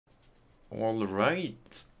All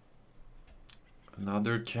right,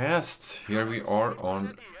 another cast. Here we are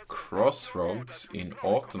on Crossroads in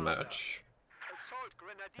Auto-Match.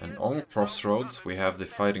 And on Crossroads we have the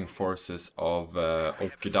fighting forces of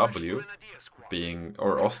OKW being,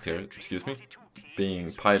 or Ost here, excuse me,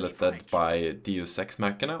 being piloted by Deu Sex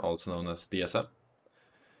Machina, also known as DSM.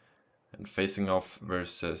 And facing off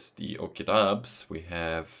versus the OKWs, we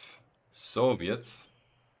have Soviets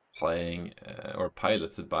playing or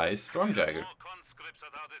piloted by Stormjäger.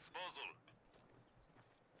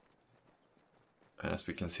 And as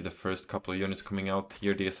we can see, the first couple of units coming out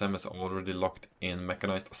here, DSM has already locked in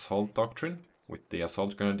mechanized assault doctrine, with the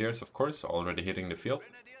assault grenadiers, of course, already hitting the field.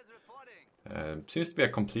 Seems to be a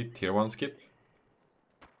complete tier 1 skip.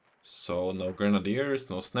 So no grenadiers,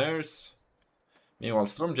 no snares. Meanwhile,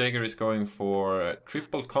 Stormjäger is going for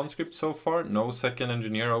triple conscript so far, no second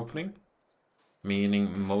engineer opening.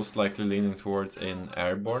 Meaning most likely leaning towards an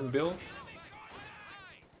airborne build.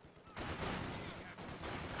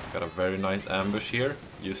 Got a very nice ambush here,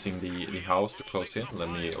 using the house to close in. Let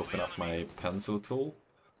me open up my pencil tool.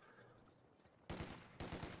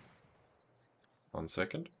 1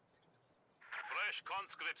 second. Fresh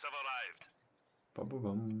conscripts have arrived.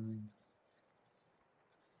 Ba-ba-bum.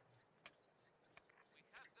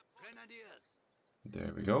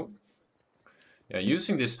 There we go. Yeah,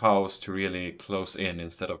 using this house to really close in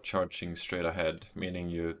instead of charging straight ahead, meaning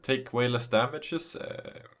you take way less damages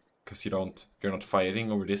because you're not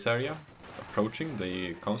fighting over this area, approaching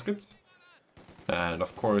the conscripts. And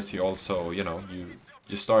of course you also, you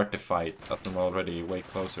start the fight at an already way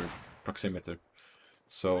closer proximity.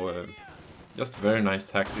 So just very nice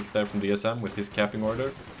tactics there from DSM with his capping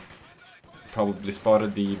order. Probably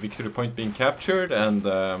spotted the victory point being captured and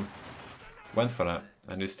went for that.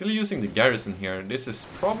 And he's still using the garrison here. This is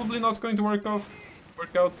probably not going to work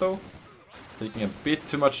out though. Taking a bit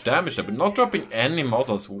too much damage there, but not dropping any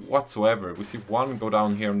models whatsoever. We see one go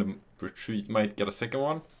down here on the retreat, might get a second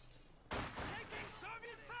one.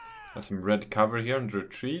 Has some red cover here on the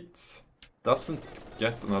retreat. Doesn't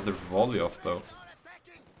get another volley off though.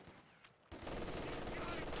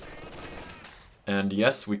 And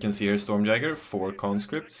yes, we can see here Stormjäger, 4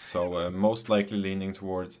 conscripts, so most likely leaning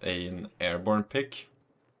towards an airborne pick.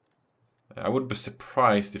 I would be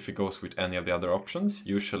surprised if he goes with any of the other options.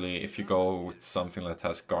 Usually if you go with something that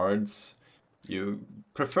has guards, you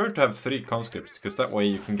prefer to have 3 conscripts, because that way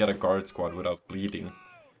you can get a guard squad without bleeding.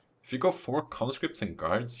 If you go 4 conscripts and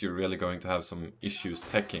guards, you're really going to have some issues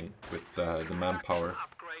teching with the manpower.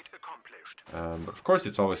 But of course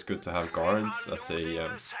it's always good to have guards as a...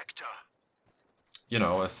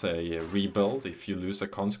 as a rebuild. If you lose a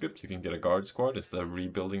conscript, you can get a guard squad instead of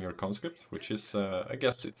rebuilding your conscript, which is, I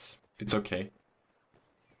guess it's okay.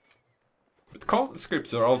 But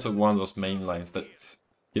conscripts are also one of those main lines that,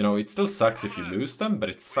 it still sucks if you lose them, but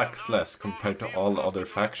it sucks less compared to all the other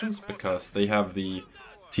factions, because they have the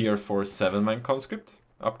tier 4 7-man conscript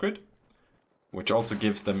upgrade, which also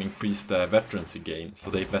gives them increased veterancy gain, so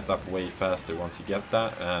they vet up way faster once you get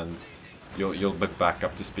that, and you'll be back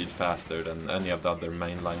up to speed faster than any of the other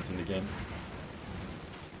main lines in the game.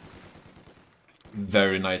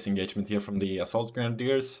 Very nice engagement here from the Assault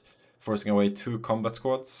Grenadiers, forcing away 2 combat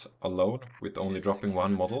squads alone with only dropping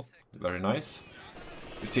 1 model. Very nice.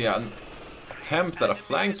 We see an attempt at a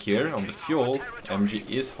flank here on the fuel. MG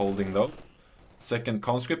is holding though. Second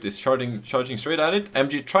conscript is charging straight at it.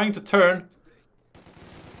 MG trying to turn.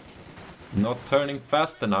 Not turning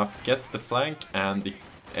fast enough. Gets the flank, and the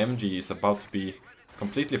MG is about to be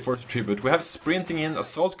completely forced to tribute. We have sprinting in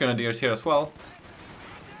Assault Grenadiers here as well.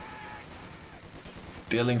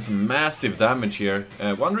 Dealing some massive damage here.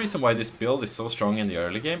 One reason why this build is so strong in the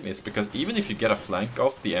early game is because even if you get a flank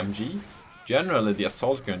off the MG, generally the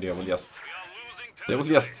Assault Grenadier will just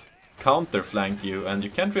counter flank you, and you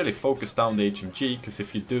can't really focus down the HMG, because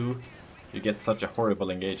if you do, you get such a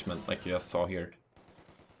horrible engagement like you just saw here.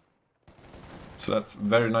 So that's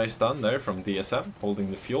very nice done there from DSM,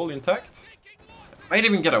 holding the fuel intact. Might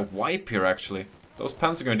even get a wipe here actually. Those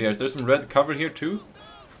Panzer Grenadiers, there's some red cover here too.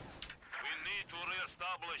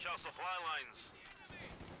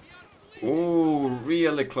 Ooh,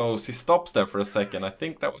 really close. He stops there for a second. I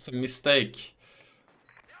think that was a mistake.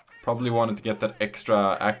 Probably wanted to get that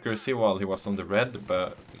extra accuracy while he was on the red,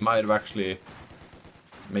 but might have actually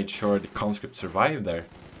made sure the conscript survived there.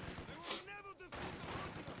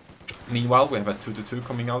 Meanwhile, we have a 2-2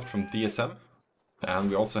 coming out from DSM. And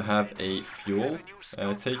we also have a fuel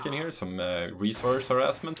taken here. Some resource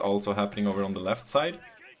harassment also happening over on the left side.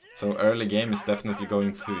 So early game is definitely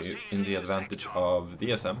going to in the advantage of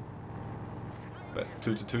DSM. But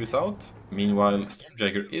 2-2 is out. Meanwhile,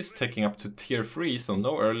 Stormjäger is taking up to tier 3, so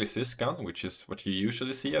no early sysgun, which is what you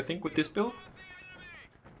usually see, I think, with this build.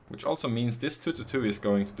 Which also means this 2-2 is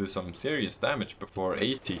going to do some serious damage before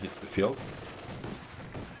AT hits the field.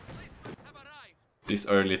 This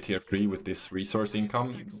early tier 3 with this resource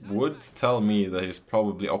income would tell me that he's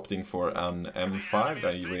probably opting for an M5.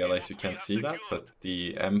 I realize you can't see that, but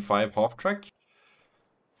the M5 half-track.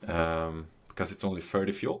 Because it's only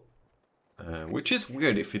 30 fuel. Which is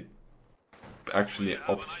weird if it actually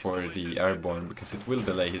opts for the airborne, because it will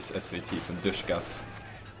delay his SVTs and douche gas,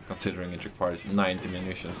 considering it requires 90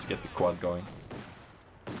 munitions to get the quad going.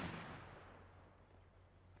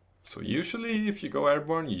 So usually if you go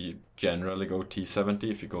airborne, you generally go T70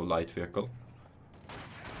 if you go light vehicle.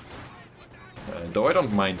 Though I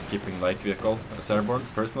don't mind skipping light vehicle as airborne,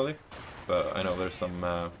 personally. But I know there's some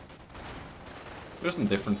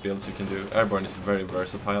different builds you can do. Airborne is very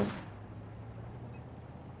versatile.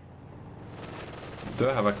 Do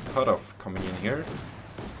I have a cutoff coming in here?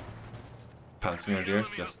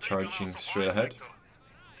 Panzergrenadiers just charging straight ahead.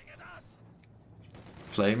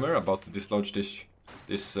 Flamer about to dislodge this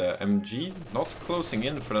MG. Not closing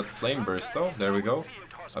in for that flame burst though. There we go.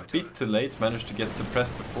 A bit too late. Managed to get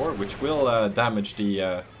suppressed before, which will damage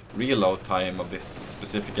the reload time of this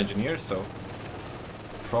specific engineer. So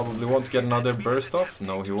probably won't get another burst off.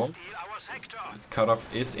 No, he won't.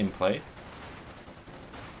 Cutoff is in play.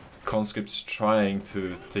 Conscripts trying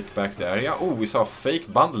to take back the area. Oh, we saw a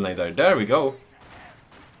fake bundle nade there. There we go.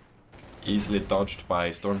 Easily dodged by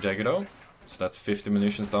Stormjäger though. So that's 50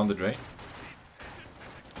 munitions down the drain.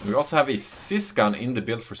 We also have a sysgun in the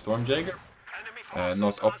build for Stormjäger.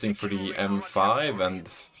 Not opting for the M5 and,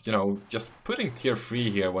 you know, just putting tier 3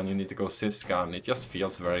 here when you need to go sysgun, it just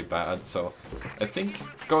feels very bad. So I think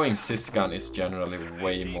going sysgun is generally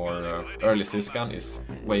way more, early sysgun is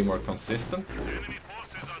way more consistent.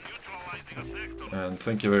 And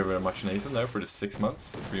thank you very, very much, Nathan, there for the 6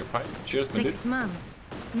 months for your prime. Cheers, my dude. 6 months.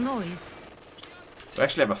 Noise. We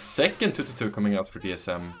actually have a second 2-2 coming out for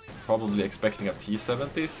DSM. Probably expecting a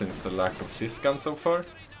T70 since the lack of sysgun so far.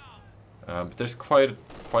 But there's quite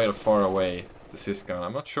a far away, the sysgun.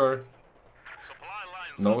 I'm not sure.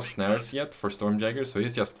 No snares yet for Stormjäger, so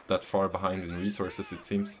he's just that far behind in resources, it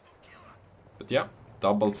seems. But yeah,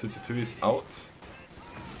 double 2-2 is out.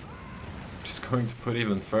 Just going to put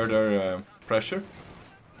even further pressure.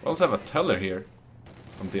 We also have a teller here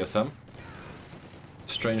from DSM.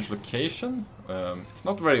 Strange location. It's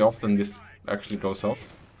not very often this actually goes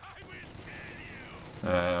off.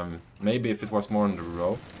 Maybe if it was more on the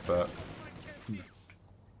rope, but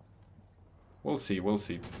we'll see, we'll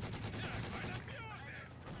see.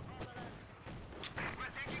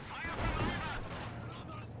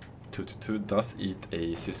 .222 does eat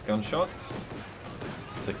a sysgun shot.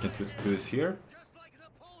 Second .222 is here.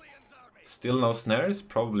 Still no snares,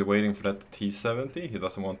 probably waiting for that T70. He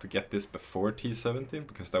doesn't want to get this before T70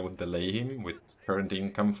 because that would delay him with current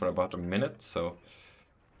income for about a minute, so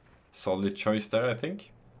solid choice there, I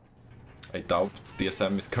think. I doubt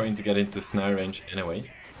DSM is going to get into snare range anyway.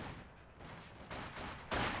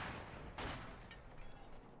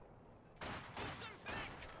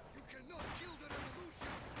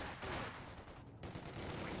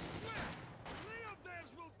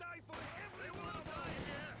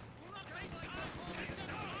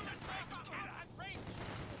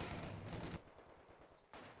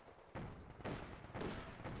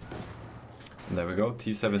 There we go,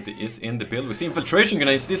 T70 is in the build. We see infiltration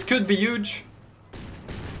grenades, this could be huge!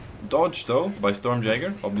 Dodge though, by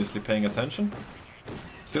Stormjäger, obviously paying attention.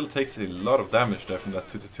 Still takes a lot of damage there from that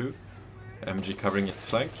 2-2. MG covering its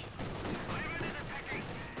flank.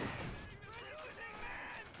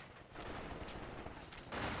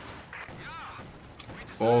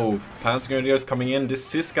 Oh, Panzergrenadiers coming in, this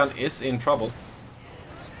sysgun is in trouble.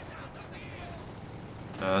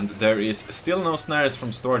 And there is still no snares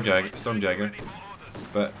from Stormjäger,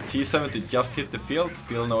 but T70 just hit the field,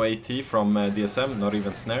 still no AT from DSM, not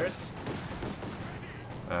even snares.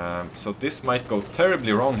 So this might go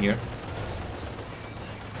terribly wrong here.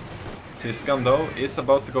 Sysgun though is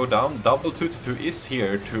about to go down, double 2-2 is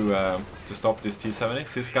here to stop this T70.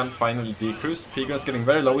 Sysgun finally decreased, P-Gun's getting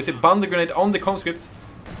very low, we see Bundle Grenade on the conscript,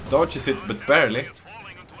 dodges it but barely.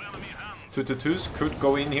 2-2s could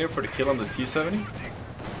go in here for the kill on the T70.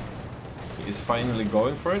 Is finally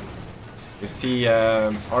going for it. We see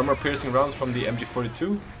armor piercing rounds from the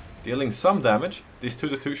MG42 dealing some damage. This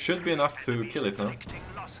 2-2 should be enough to kill it now.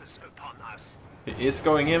 He is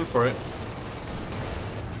going in for it.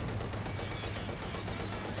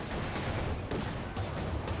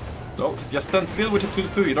 No, just stand still with the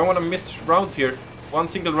 2-2. You don't want to miss rounds here. One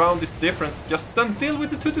single round is the difference. Just stand still with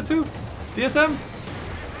the 2-2-2. DSM.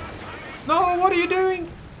 No, what are you doing?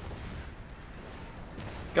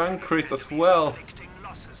 Gun crit as well.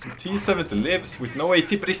 T-70 lives with no AT,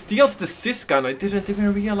 but he steals the sys gun. I didn't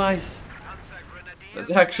even realize. That's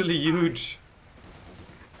actually huge.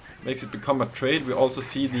 Makes it become a trade. We also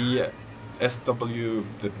see the SW,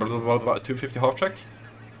 the 250 half-track.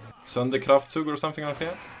 Sönderkraftzug or something like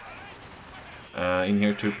that. In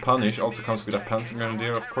here to punish. Also comes with a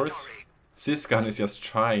Panzergrenadier, of course. Sysgun is just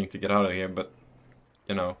trying to get out of here, but,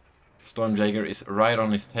 you know, Stormjäger is right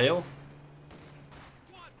on his tail.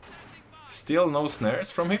 Still no snares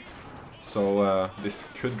from him, so this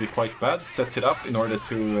could be quite bad. Sets it up in order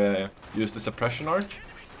to use the suppression arc.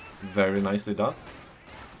 Very nicely done.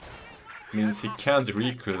 Means he can't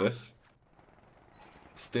recrew this.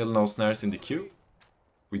 Still no snares in the queue.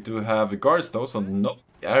 We do have guards though, so no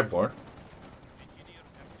airborne.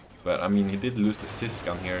 But I mean, he did lose the sys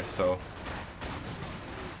gun here, so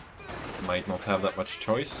might not have that much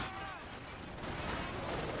choice.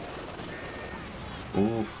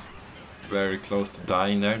 Oof. Very close to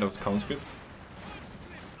dying there, those conscripts.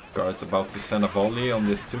 Guard's about to send a volley on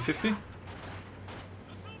this 250.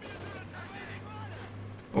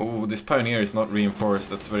 Oh, this Pioneer is not reinforced,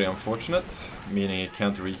 that's very unfortunate. Meaning he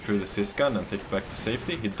can't recrew the sysgun and take it back to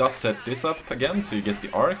safety. He does set this up again, so you get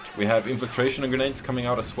the arc. We have infiltration grenades coming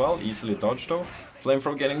out as well, easily dodged though.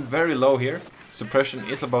 Flamethrower getting very low here. Suppression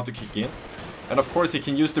is about to kick in. And of course he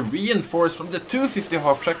can use the reinforce from the 250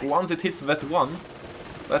 half-track once it hits Vet 1.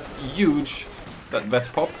 That's huge, that vet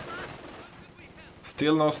pop.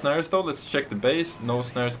 Still no snares though, let's check the base, no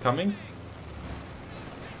snares coming.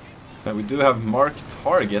 And we do have mark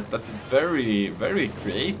target, that's very, very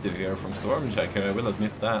creative here from Stormjäger, I will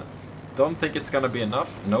admit that. Don't think it's gonna be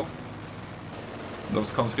enough, nope. Those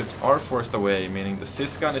conscripts are forced away, meaning the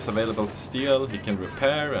sysgun is available to steal, he can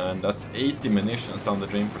repair, and that's 80 munitions down the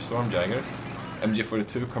drain for Stormjäger.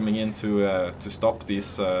 MG42 coming in to stop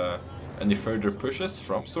these any further pushes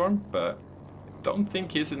from Storm, but I don't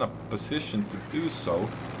think he's in a position to do so.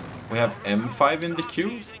 We have M5 in the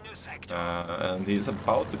queue, and he's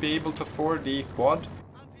about to be able to afford the quad.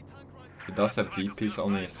 He does have DPs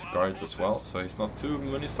on his guards as well, so he's not too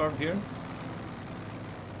muni-starved here.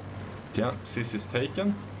 Yeah, Sys is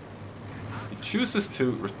taken. He chooses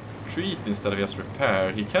to retreat instead of just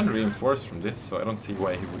repair. He can reinforce from this, so I don't see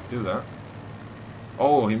why he would do that.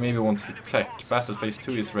 Oh, he maybe wants to tech. Battle phase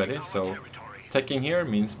 2 is ready, so teching here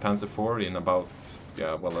means Panzer 4 in about,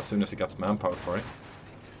 yeah, well, as soon as he gets manpower for it.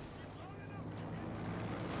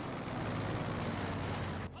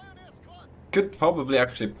 Could probably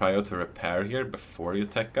actually prior to repair here before you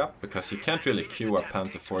tech up, because you can't really queue up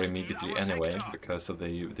Panzer 4 immediately anyway, because of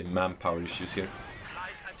the manpower issues here.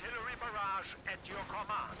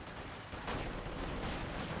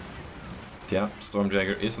 Yeah,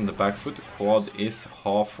 Stormjäger is on the back foot, quad is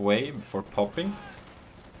halfway before popping.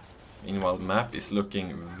 Meanwhile, map is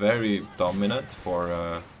looking very dominant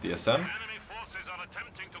for DSM.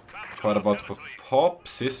 Quad about to pop,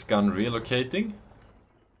 sysgun relocating.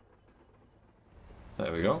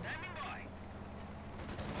 There we go.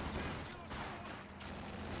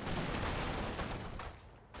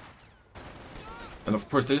 And of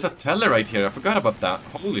course there is a teller right here, I forgot about that.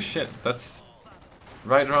 Holy shit, that's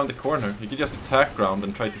right around the corner. You could just attack ground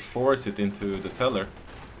and try to force it into the teller.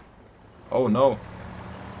 Oh no.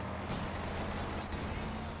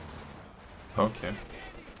 Okay.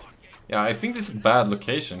 Yeah, I think this is a bad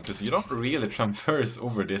location, because you don't really traverse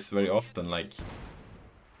over this very often, like...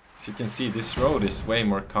 As you can see, this road is way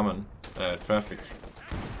more common traffic.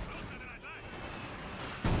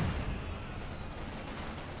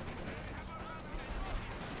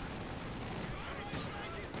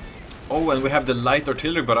 Oh, and we have the light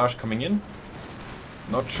artillery barrage coming in.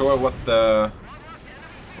 Not sure what the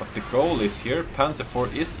goal is here. Panzer 4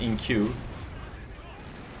 is in queue.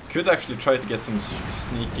 Could actually try to get some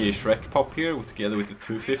sneaky Shrek pop here together with the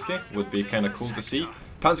 250. Would be kind of cool to see.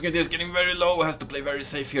 Panzergrenadier is getting very low. Has to play very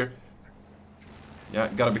safe here. Yeah,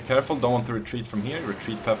 gotta be careful. Don't want to retreat from here.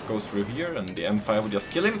 Retreat path goes through here, and the M5 will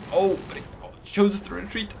just kill him. Oh, but it chooses to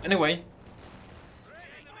retreat anyway.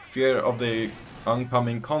 Fear of the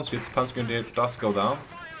oncoming conscripts. Panzergrenadier does go down.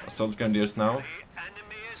 Assault Grenadiers now.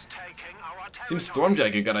 Seems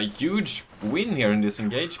Stormjäger got a huge win here in this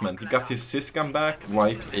engagement. He got his sysgun back,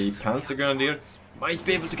 wiped a Panzergrenadier. Might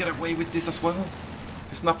be able to get away with this as well.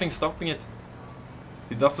 There's nothing stopping it.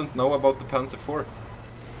 He doesn't know about the Panzer 4.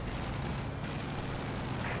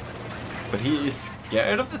 But he is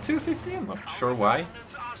scared of the 250, I'm not sure why.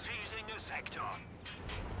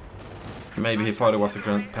 Maybe he thought it was a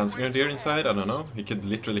Panzer Grenadier inside, I don't know. He could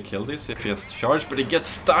literally kill this if he has charged, but he gets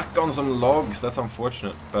stuck on some logs, that's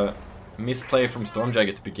unfortunate. But misplay from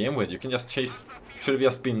Stormjäger to begin with. You can just chase, should have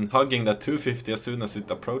just been hugging that 250 as soon as it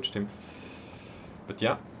approached him. But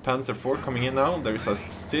yeah, Panzer IV coming in now. There is a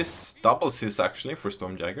cis, double cis actually for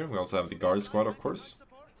Stormjäger. We also have the guard squad, of course.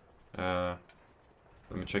 Let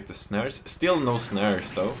me check the snares. Still no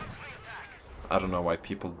snares though. I don't know why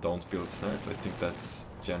people don't build snares. I think that's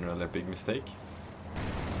generally a big mistake.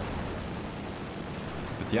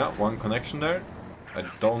 But yeah, one connection there. I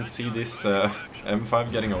don't see this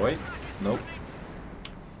M5 getting away. Nope.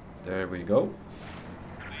 There we go.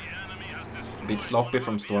 A bit sloppy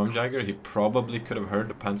from Stormjäger. He probably could have heard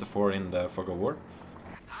the Panzer IV in the fog of war.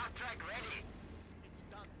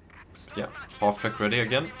 Yeah, half-track ready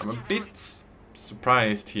again. I'm a bit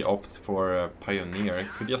surprised he opts for Pioneer.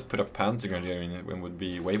 Could just put a Panzer Grenadier in it and would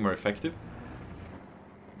be way more effective.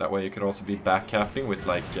 That way you could also be backcapping with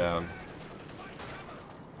like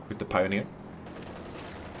with the Pioneer.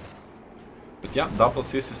 But yeah, double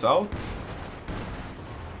cis is out.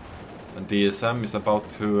 And DSM is about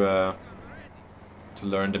to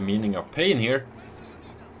learn the meaning of pain here.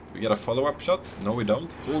 We get a follow-up shot? No, we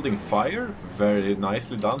don't. Holding fire, very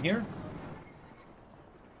nicely done here.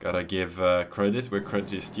 Gotta give credit where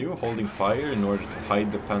credit is due. Holding fire in order to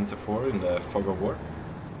hide the Panzer IV in the fog of war.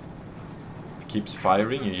 If it keeps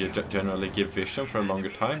firing, you generally give vision for a longer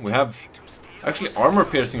time. We have actually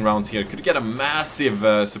armor-piercing rounds here. Could get a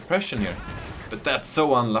massive suppression here. But that's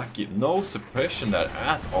so unlucky. No suppression there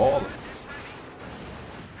at all.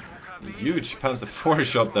 Huge Panzer IV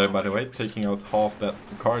shot there, by the way, taking out half that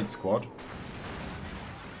guard squad.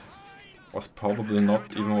 Was probably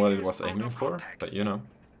not even what it was aiming for, but you know,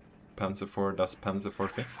 Panzer IV does Panzer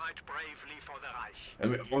IV things.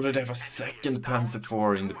 And we already have a second Panzer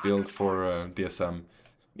IV in the build for DSM.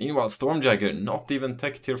 Meanwhile, Stormjäger not even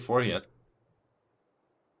tech tier 4 yet.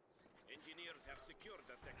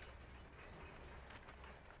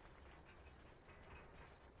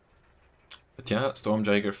 But yeah,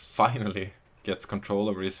 Stormjäger finally gets control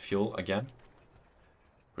over his fuel again.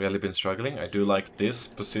 Really been struggling. I do like this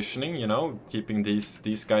positioning, you know, keeping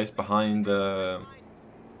these guys behind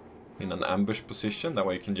in an ambush position. That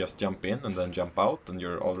way you can just jump in and then jump out and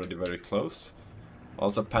you're already very close.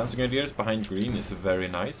 Also, Panzer Grenadiers behind green is very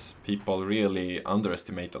nice. People really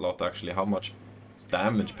underestimate a lot actually how much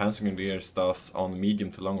damage Panzer Grenadiers does on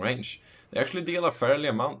medium to long range. They actually deal a fairly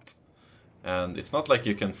amount. And it's not like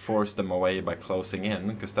you can force them away by closing in,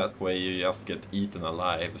 because that way you just get eaten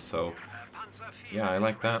alive, so yeah, I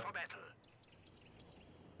like that.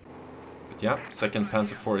 But yeah, second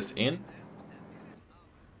Panzer IV is in.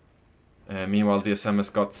 Meanwhile, DSM has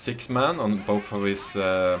got 6 man on both of his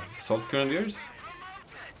assault grenadiers.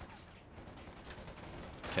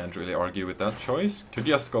 Can't really argue with that choice. Could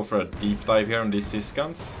just go for a deep dive here on these cis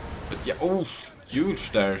guns. But yeah, oh,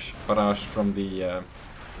 huge barrage from the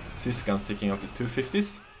cis guns taking out the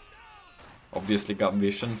 250s. Obviously got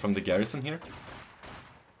vision from the garrison here.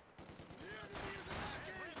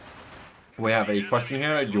 We have a question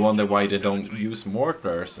here. You wonder why they don't use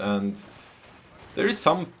mortars, and there is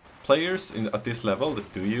some players at this level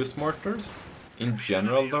that do use mortars. In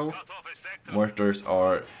general though, mortars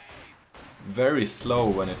are very slow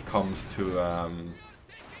when it comes to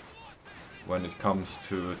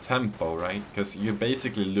tempo, right? Because you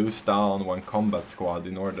basically lose down one combat squad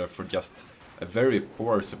in order for just a very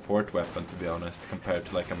poor support weapon, to be honest, compared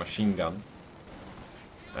to like a machine gun.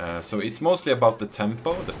 So it's mostly about the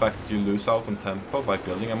tempo, the fact that you lose out on tempo by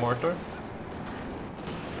building a mortar.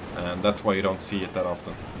 And that's why you don't see it that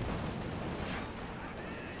often.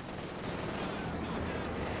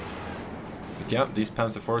 But yeah, these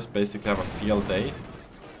Panzer IVs basically have a field day.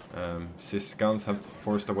 Cis guns have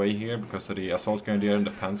forced away here because of the assault grenadier and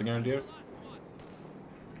the Panzer Grenadier.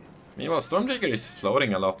 Meanwhile, Stormjäger is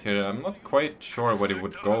floating a lot here. I'm not quite sure what he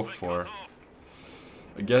would go for.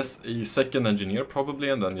 I guess a second engineer probably,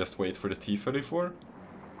 and then just wait for the T-34.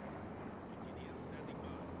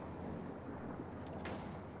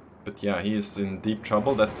 But yeah, he is in deep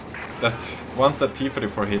trouble. That once that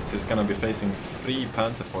T-34 hits, he's gonna be facing 3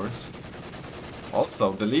 Panzer IVs.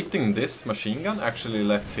 Also, deleting this machine gun actually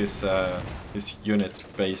lets his units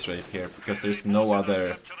base rate here, because there's no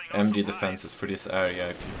other MG defenses for this area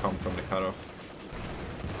if you come from the cutoff.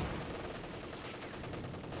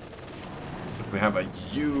 But we have a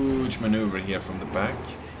huge maneuver here from the back.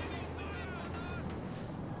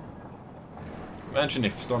 Imagine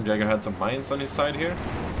if Stormjäger had some mines on his side here.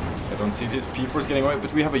 I don't see this P4s getting away,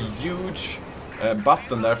 but we have a huge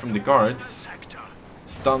button there from the guards.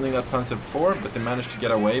 Stunning that Panzer IV, but they managed to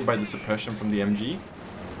get away by the suppression from the MG.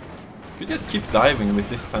 Could just keep diving with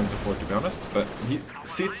this Panzer IV, to be honest, but he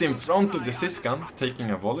sits in front of the Sys guns,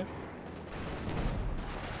 taking a volley.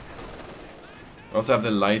 We also have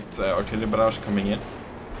the light artillery barrage coming in.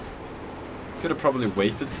 Could have probably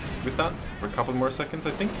waited with that for a couple more seconds,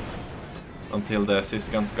 I think, until the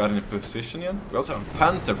Sys guns got in position again. We also have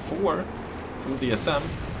Panzer IV from DSM,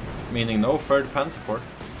 meaning no third Panzer IV.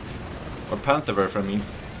 Or Panzerwerfer, I mean,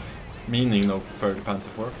 meaning no third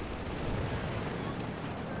Panzer IV.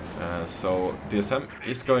 So DSM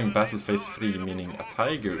is going battle phase 3, meaning a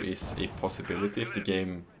Tiger is a possibility if the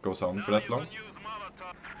game goes on for that long.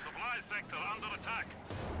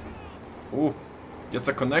 Ooh, gets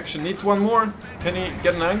a connection, needs one more. Can he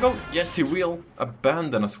get an angle? Yes, he will.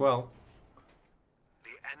 Abandon as well.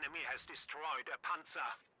 The enemy has destroyed a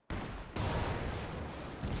panzer.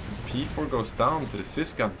 P4 goes down to the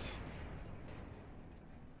Sys guns.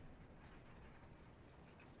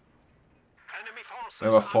 We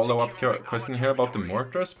have a follow-up question here about the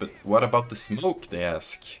mortars, but what about the smoke, they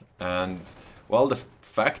ask. And, well, the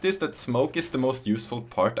fact is that smoke is the most useful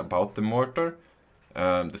part about the mortar.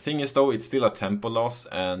 The thing is, though, it's still a tempo loss,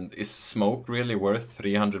 and is smoke really worth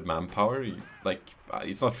 300 manpower? Like,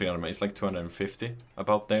 it's not 300, it's like 250,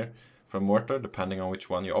 about there, from mortar, depending on which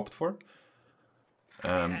one you opt for.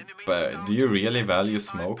 But do you really value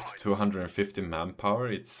smoke to 250 manpower?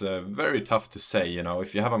 It's very tough to say, you know.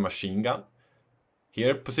 If you have a machine gun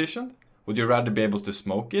here positioned, would you rather be able to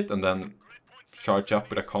smoke it and then charge up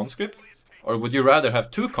with a conscript? Or would you rather have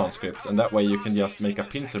 2 conscripts and that way you can just make a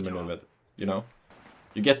pincer maneuver, you know?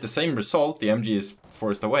 You get the same result, the MG is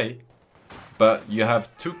forced away, but you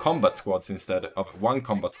have 2 combat squads instead of 1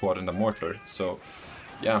 combat squad in the mortar. So,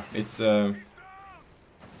 yeah, it's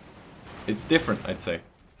different, I'd say.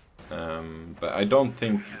 But I don't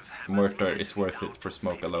think mortar is worth it for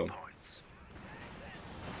smoke alone.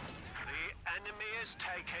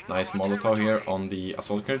 Nice Molotov here on the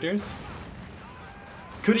Assault Grenadiers.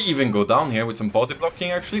 Could even go down here with some body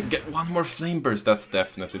blocking, actually. Get one more flame burst, that's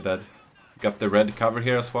definitely dead. Got the red cover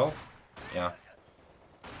here as well. Yeah.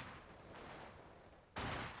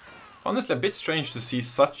 Honestly, a bit strange to see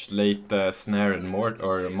such late snare and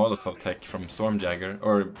Molotov tech from Stormjäger.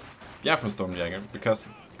 Or, yeah, from Stormjäger.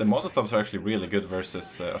 Because the Molotovs are actually really good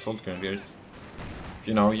versus Assault Grenadiers.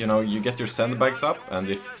 You know, you get your sandbags up, and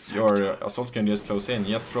if your Assault Grenadiers close in,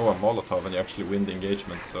 you just throw a Molotov and you actually win the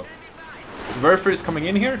engagement, so... Werfer is coming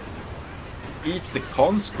in here. Eats the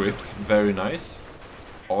conscript, very nice.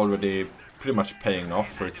 Already pretty much paying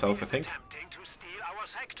off for itself, I think.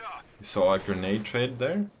 We saw a grenade trade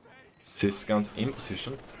there. Sys guns in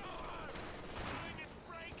position.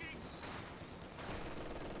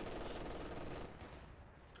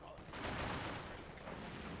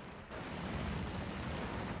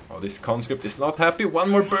 Oh, this conscript is not happy. One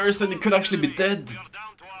more burst and it could actually be dead.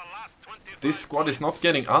 This squad is not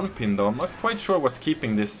getting unpinned though. I'm not quite sure what's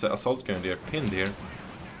keeping this Assault Grenadier pinned here.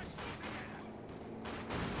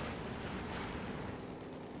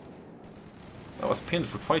 That was pinned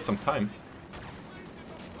for quite some time.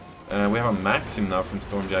 We have a Maxim now from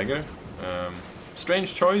Stormjäger.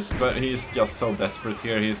 Strange choice, but he's just so desperate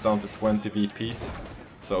here. He's down to 20 VPs.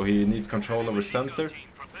 So he needs control over center.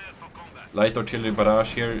 Light artillery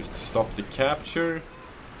barrage here to stop the capture.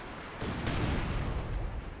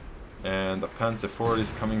 And a Panzer IV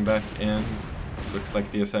is coming back in. Looks like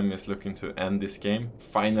DSM is looking to end this game.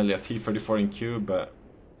 Finally a T-34 in queue, but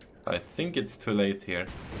I think it's too late here.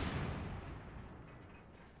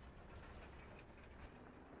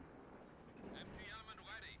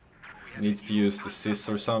 Needs to use the Sys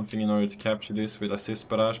or something in order to capture this with a Sys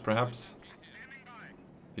barrage, perhaps.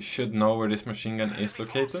 He should know where this machine gun is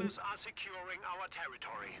located.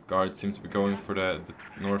 Guards seem to be going for the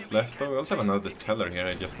north left though. We also have another teller here,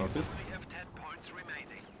 I just noticed.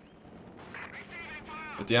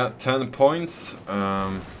 But yeah, 10 points.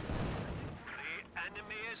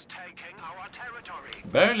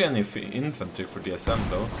 Barely any infantry for DSM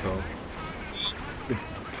though, so...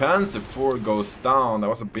 Panzer IV goes down. That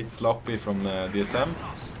was a bit sloppy from DSM.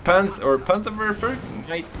 Panzerwerfer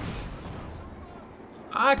might...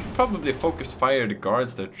 I could probably focus fire the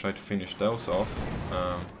guards there to try to finish those off.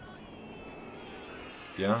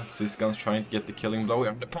 Yeah, Sys guns trying to get the killing blow.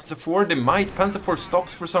 The Panzer IV, they might. Panzer IV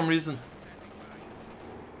stops for some reason.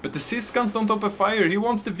 But the Sys guns don't open fire. He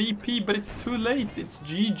wants the VP, but it's too late. It's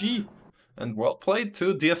GG. And well played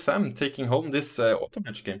to DSM taking home this auto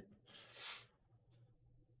match game.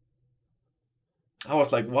 I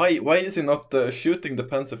was like, why is he not shooting the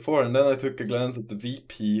Panzer IV? And then I took a glance at the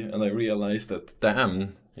VP and I realized that,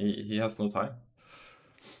 damn, he has no time.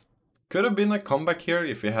 Could have been a comeback here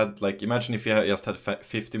if he had, like, imagine if he just had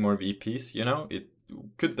 50 more VPs, you know? It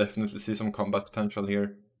could definitely see some combat potential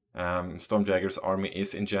here. Stormjäger's army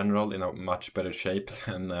is in general in a much better shape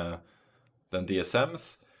than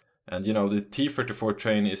DSM's. And you know, the T-34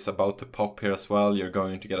 train is about to pop here as well. You're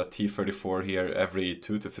going to get a T-34 here every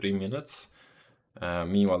 2 to 3 minutes.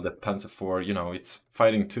 Meanwhile, the Panzer IV, you know, it's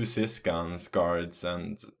fighting 2 Sys guns, guards,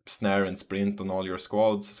 and snare and sprint on all your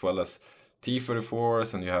squads, as well as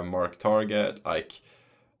T-34s, and you have marked target. Like,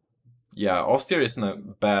 yeah, Austere is in a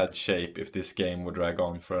bad shape if this game would drag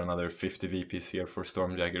on for another 50 VPs here for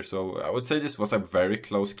Stormjäger. So I would say this was a very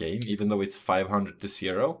close game, even though it's 500 to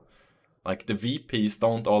 0. Like, the VPs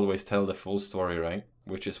don't always tell the full story, right?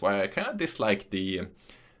 Which is why I kind of dislike the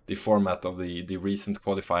format of the recent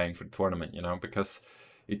qualifying for the tournament, you know, because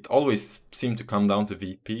it always seemed to come down to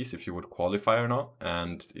VPs if you would qualify or not,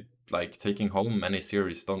 and it, like, taking home many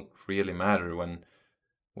series don't really matter when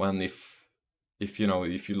if you know,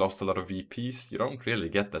 if you lost a lot of VPs, you don't really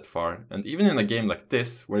get that far. And even in a game like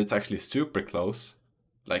this, where it's actually super close,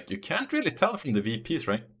 like, you can't really tell from the VPs,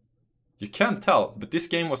 right? You can't tell, but this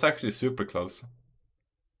game was actually super close.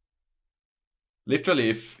 Literally,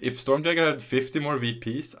 if Stormjäger had 50 more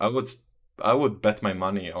VPs, I would bet my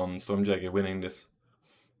money on Stormjäger winning this.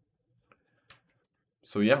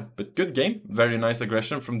 So yeah, but good game. Very nice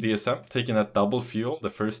aggression from DSM, taking that double fuel the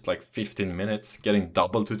first like 15 minutes, getting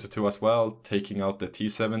double 2-2 as well, taking out the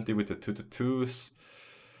T-70 with the 2-2s.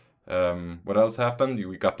 What else happened?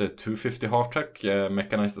 We got the 250 half-track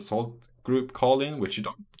mechanized assault group call-in, which you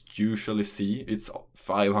don't usually see. It's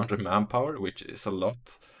 500 manpower, which is a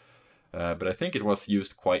lot. But I think it was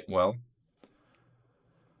used quite well.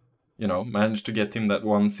 You know, managed to get him that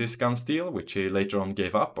one Sysgun steal, which he later on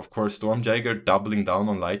gave up. Of course, Stormjäger doubling down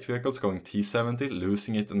on light vehicles, going T-70,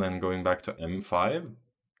 losing it, and then going back to M5.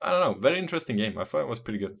 I don't know, very interesting game. I thought it was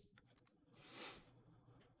pretty good.